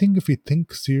 I think if we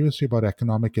think seriously about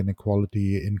economic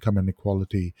inequality, income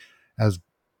inequality as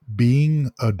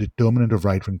being a determinant of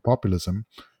right wing populism,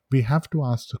 we have to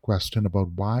ask the question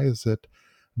about why is it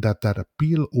that that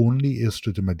appeal only is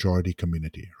to the majority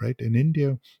community, right? In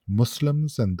India,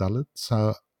 Muslims and Dalits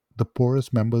are the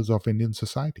poorest members of Indian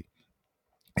society.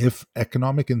 If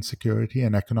economic insecurity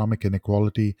and economic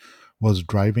inequality was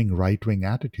driving right wing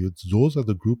attitudes, those are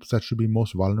the groups that should be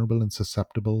most vulnerable and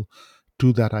susceptible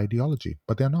to that ideology,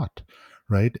 but they're not,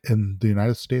 right? In the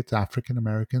United States, African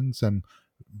Americans and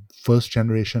first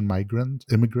generation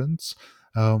immigrants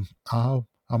are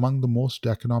among the most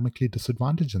economically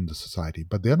disadvantaged in the society,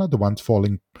 but they're not the ones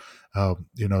falling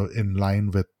in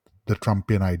line with the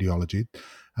Trumpian ideology.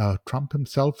 Trump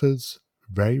himself is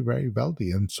very, very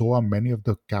wealthy, and so are many of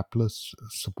the capitalist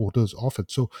supporters of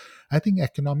it. So I think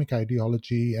economic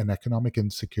ideology and economic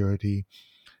insecurity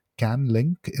can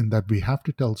link in that we have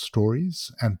to tell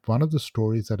stories, and one of the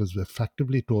stories that is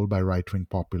effectively told by right-wing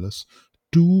populists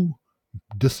to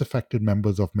disaffected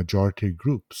members of majority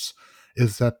groups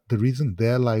is that the reason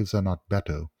their lives are not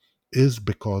better is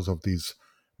because of these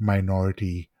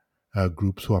minority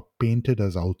groups who are painted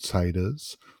as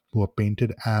outsiders, who are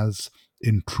painted as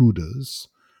intruders,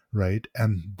 right?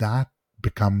 And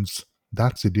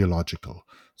that's ideological.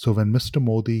 So when Mr.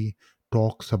 Modi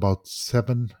talks about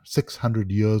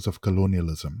 600 years of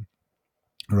colonialism,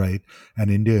 right,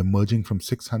 and India emerging from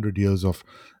 600 years of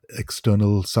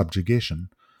external subjugation,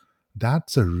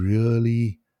 that's a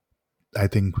really I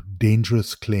think,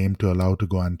 dangerous claim to allow to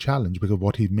go unchallenged, because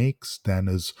what he makes then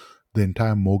is the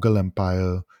entire Mughal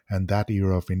Empire and that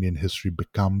era of Indian history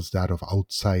becomes that of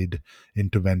outside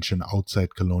intervention,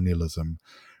 outside colonialism,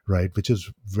 right? Which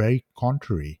is very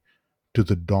contrary to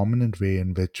the dominant way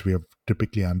in which we have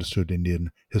typically understood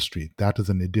Indian history. That is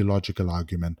an ideological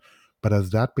argument. But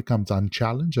as that becomes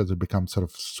unchallenged, as it becomes sort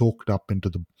of soaked up into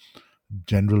the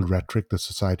general rhetoric that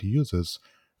society uses,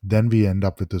 then we end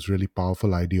up with this really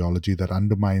powerful ideology that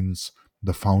undermines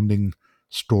the founding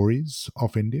stories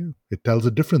of India. It tells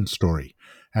a different story,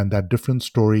 and that different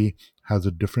story has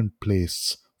a different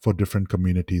place for different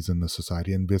communities in the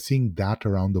society. And we're seeing that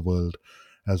around the world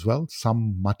as well,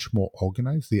 some much more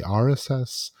organized. The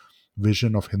RSS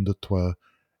vision of Hindutva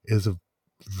is a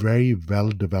very well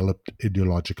developed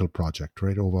ideological project,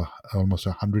 right? Over almost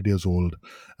 100 years old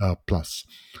plus.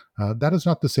 That is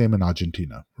not the same in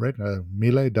Argentina, right?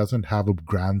 Milei doesn't have a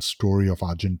grand story of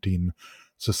Argentine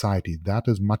society. That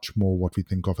is much more what we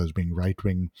think of as being right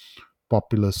wing,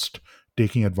 populist,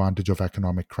 taking advantage of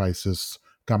economic crisis,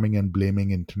 coming and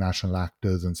blaming international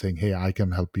actors and saying, hey, I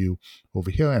can help you over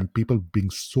here. And people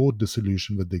being so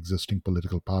disillusioned with the existing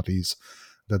political parties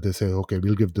that they say, okay,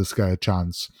 we'll give this guy a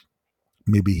chance.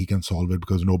 Maybe he can solve it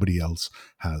because nobody else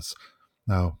has.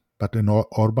 Now, but in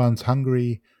Orban's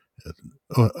Hungary,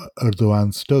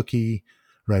 Erdogan's Turkey,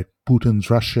 right? Putin's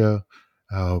Russia,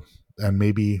 and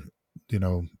maybe,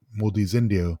 Modi's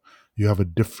India. You have a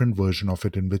different version of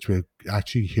it in which we're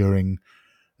actually hearing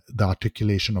the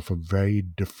articulation of a very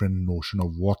different notion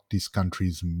of what these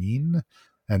countries mean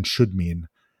and should mean.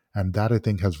 And that, I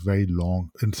think, has very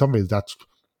long, in some ways, that's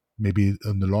maybe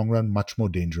in the long run much more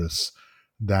dangerous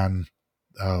than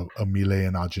a Milei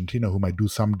in Argentina, who might do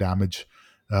some damage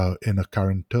in a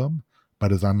current term,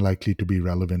 but is unlikely to be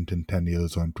relevant in 10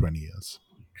 years or in 20 years.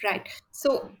 Right.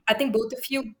 So I think both of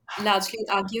you largely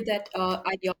argue that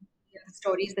ideology and the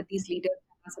stories that these leaders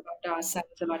tell us about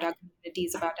ourselves, about our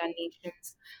communities, about our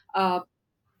nations, uh,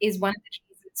 is one of the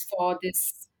reasons for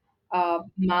this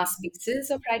mass basis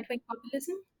of right wing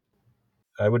populism.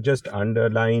 I would just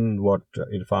underline what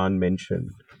Irfan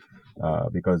mentioned,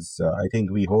 because I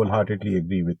think we wholeheartedly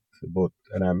agree with both,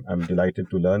 and I'm delighted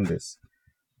to learn this,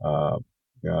 uh,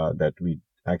 that we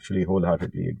actually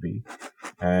wholeheartedly agree.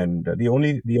 And the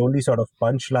only sort of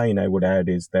punchline I would add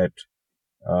is that,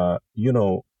 uh, you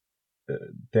know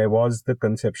there was the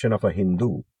conception of a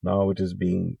Hindu. Now it is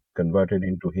being converted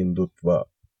into Hindutva,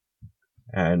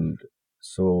 and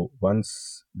so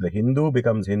once the Hindu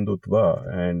becomes Hindutva,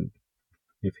 and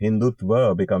if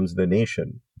Hindutva becomes the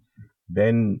nation,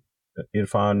 then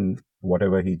Irfan,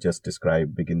 whatever he just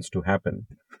described, begins to happen.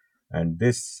 And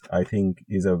this, I think,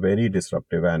 is a very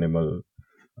disruptive animal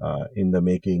in the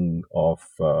making of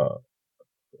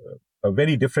a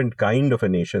very different kind of a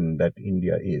nation that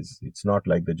India is. It's not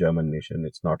like the German nation.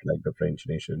 It's not like the French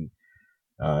nation.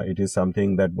 It is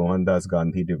something that Mohandas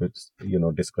Gandhi,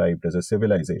 described as a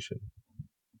civilization,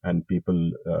 and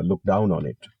people look down on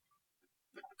it,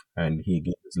 and he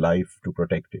gave his life to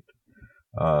protect it.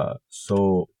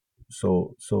 So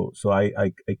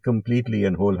I completely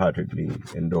and wholeheartedly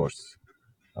endorse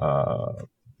uh,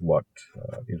 what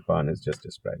Irfan has just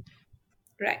described.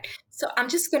 Right. So I'm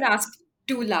just going to ask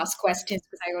two last questions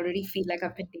because I already feel like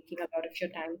I've been taking a lot of your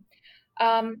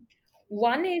time.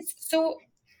 One is, so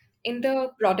in the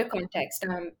broader context,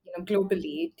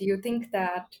 globally, do you think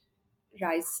that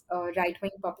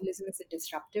right-wing populism is a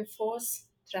disruptive force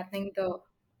threatening the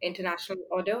international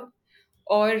order,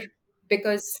 or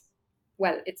because,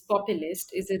 well, it's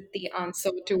populist, is it the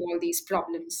answer to all these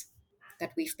problems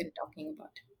that we've been talking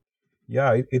about?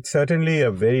 Yeah, it's certainly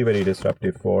a very, very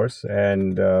disruptive force,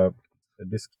 and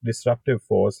this disruptive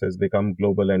force has become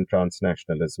global and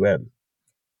transnational as well.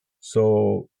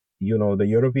 So, the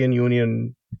European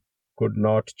Union could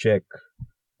not check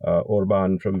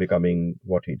Orban from becoming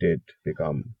what he did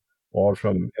become, or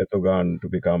from Erdogan to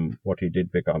become what he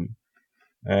did become.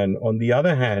 And on the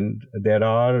other hand, there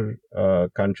are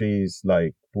countries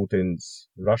like Putin's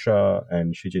Russia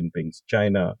and Xi Jinping's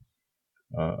China,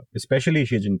 especially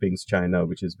Xi Jinping's China,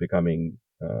 which is becoming,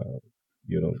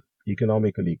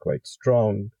 economically quite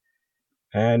strong.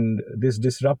 And this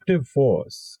disruptive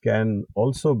force can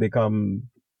also become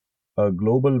a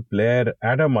global player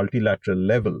at a multilateral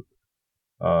level,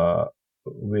 uh,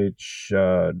 which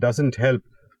doesn't help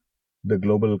the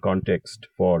global context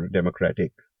for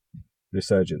democratic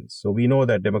resurgence. So we know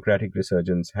that democratic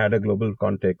resurgence had a global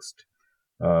context,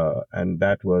 and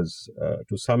that was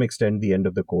to some extent the end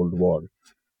of the Cold War,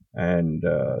 and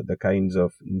the kinds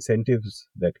of incentives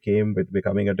that came with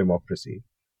becoming a democracy.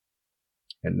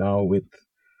 And now with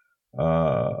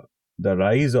uh, the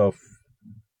rise of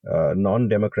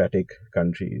non-democratic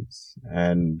countries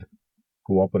and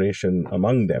cooperation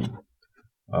among them,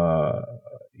 uh,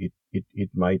 it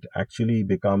might actually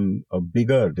become a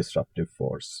bigger disruptive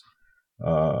force.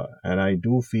 And I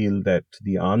do feel that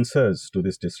the answers to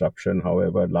this disruption,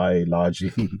 however, lie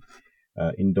largely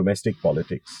in domestic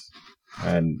politics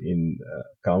and in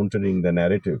countering the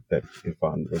narrative that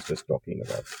Irfan was just talking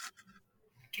about.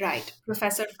 Right.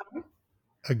 Professor Fan?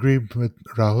 Agree with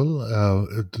Rahul.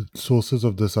 The sources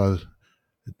of this are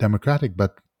democratic,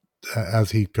 but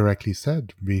as he correctly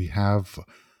said, we have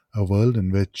a world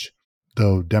in which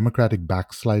the democratic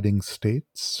backsliding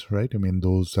states, right? I mean,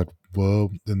 those that were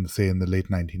in the late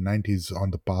 1990s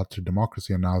on the path to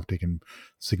democracy and now have taken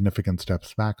significant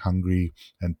steps back. Hungary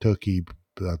and Turkey,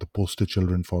 the poster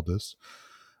children for this,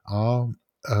 are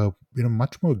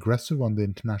much more aggressive on the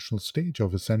international stage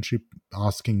of essentially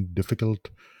asking difficult,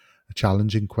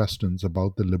 challenging questions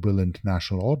about the liberal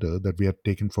international order that we had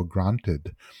taken for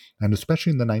granted, and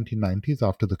especially in the 1990s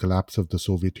after the collapse of the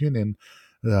Soviet Union,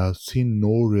 seen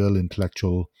no real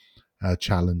intellectual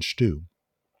challenge to.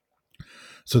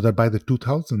 So that by the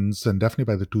 2000s and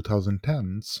definitely by the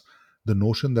 2010s, the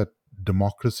notion that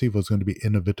democracy was going to be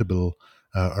inevitable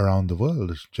around the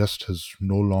world just is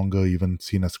no longer even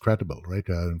seen as credible, right?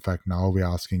 In fact, now we're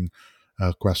asking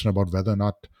a question about whether or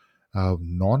not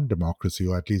non-democracy,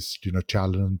 or at least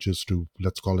challenges to,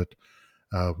 let's call it,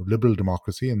 liberal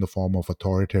democracy in the form of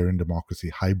authoritarian democracy,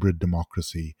 hybrid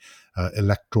democracy,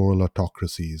 electoral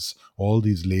autocracies, all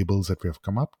these labels that we have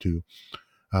come up to,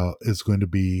 is going to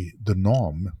be the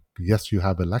norm. Yes, you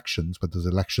have elections, but those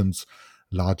elections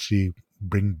largely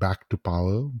bring back to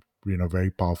power, very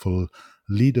powerful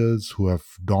leaders who have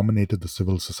dominated the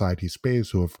civil society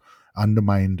space, who have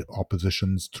undermined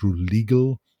oppositions through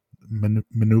legal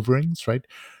maneuverings, right?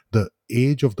 The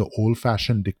age of the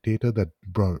old-fashioned dictator that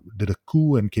did a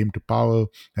coup and came to power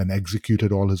and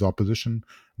executed all his opposition,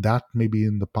 that may be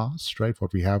in the past, right?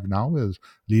 What we have now is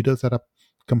leaders that are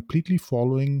completely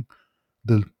following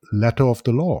the letter of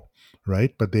the law,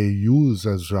 right? But they use,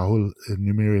 as Rahul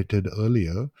enumerated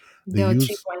earlier, they The three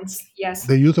use points. Yes.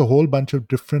 they use a whole bunch of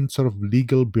different sort of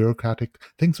legal bureaucratic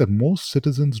things that most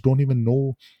citizens don't even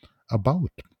know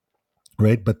about,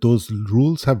 right? But those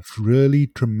rules have really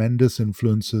tremendous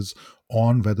influences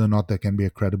on whether or not there can be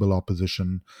a credible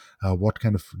opposition, what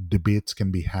kind of debates can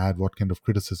be had, what kind of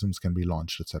criticisms can be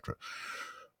launched, etc.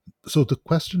 So the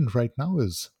question right now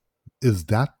is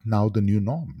that now the new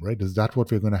norm, right? Is that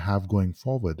what we're going to have going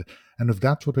forward? And if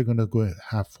that's what we're going to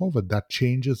have forward, that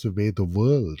changes the way the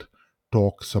world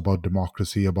talks about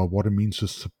democracy, about what it means to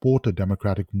support a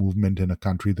democratic movement in a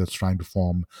country that's trying to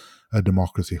form a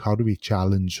democracy. How do we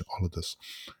challenge all of this?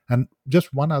 And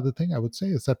just one other thing I would say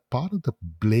is that part of the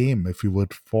blame, if you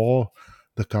would, for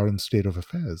the current state of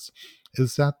affairs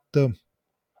is that the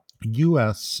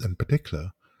US in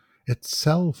particular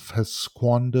itself has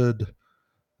squandered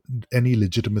any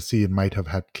legitimacy it might have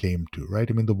had claim to, right?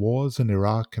 I mean, the wars in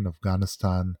Iraq and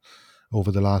Afghanistan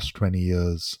over the last 20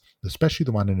 years, especially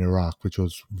the one in Iraq, which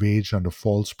was waged under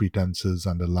false pretenses,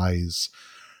 under lies,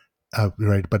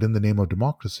 right? But in the name of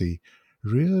democracy,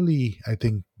 really, I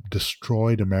think,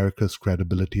 destroyed America's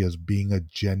credibility as being a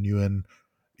genuine,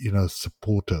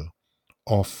 supporter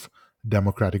of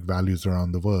democratic values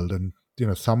around the world. And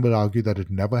some would argue that it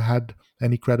never had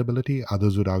any credibility.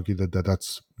 Others would argue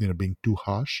that's being too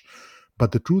harsh.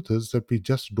 But the truth is that we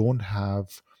just don't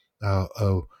have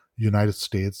a United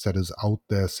States that is out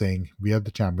there saying we are the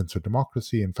champions of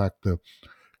democracy. In fact, the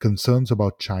concerns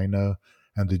about China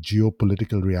and the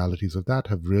geopolitical realities of that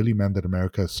have really meant that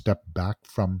America has stepped back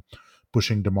from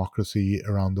pushing democracy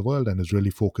around the world and is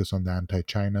really focused on the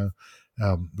anti-China,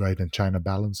 right, and China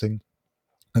balancing.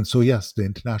 And so, yes, the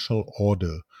international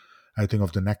order, I think,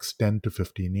 of the next 10 to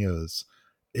 15 years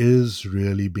is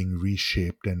really being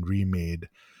reshaped and remade.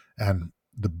 And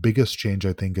the biggest change,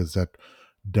 I think, is that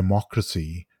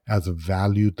democracy as a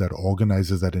value that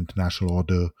organizes that international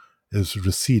order is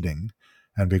receding.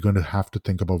 And we're going to have to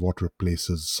think about what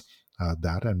replaces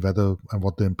that and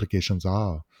what the implications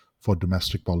are for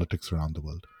domestic politics around the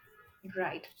world.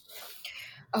 Right.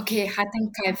 Okay, I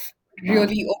think I've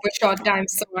really overshot time,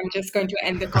 so I'm just going to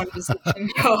end the conversation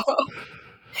here.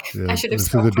 I Yeah, should have this is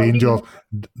stopped writing.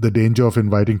 the danger of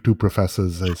inviting two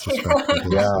professors, I suspect. It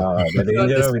is, Yeah, the No,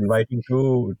 danger this of was. inviting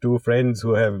two friends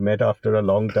who have met after a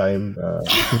long time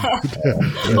indeed,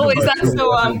 yeah, Oh, is a that true,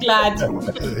 so? I'm glad.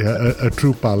 yeah, a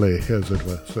true palais, as it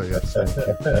were. So yes, thank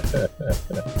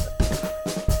you.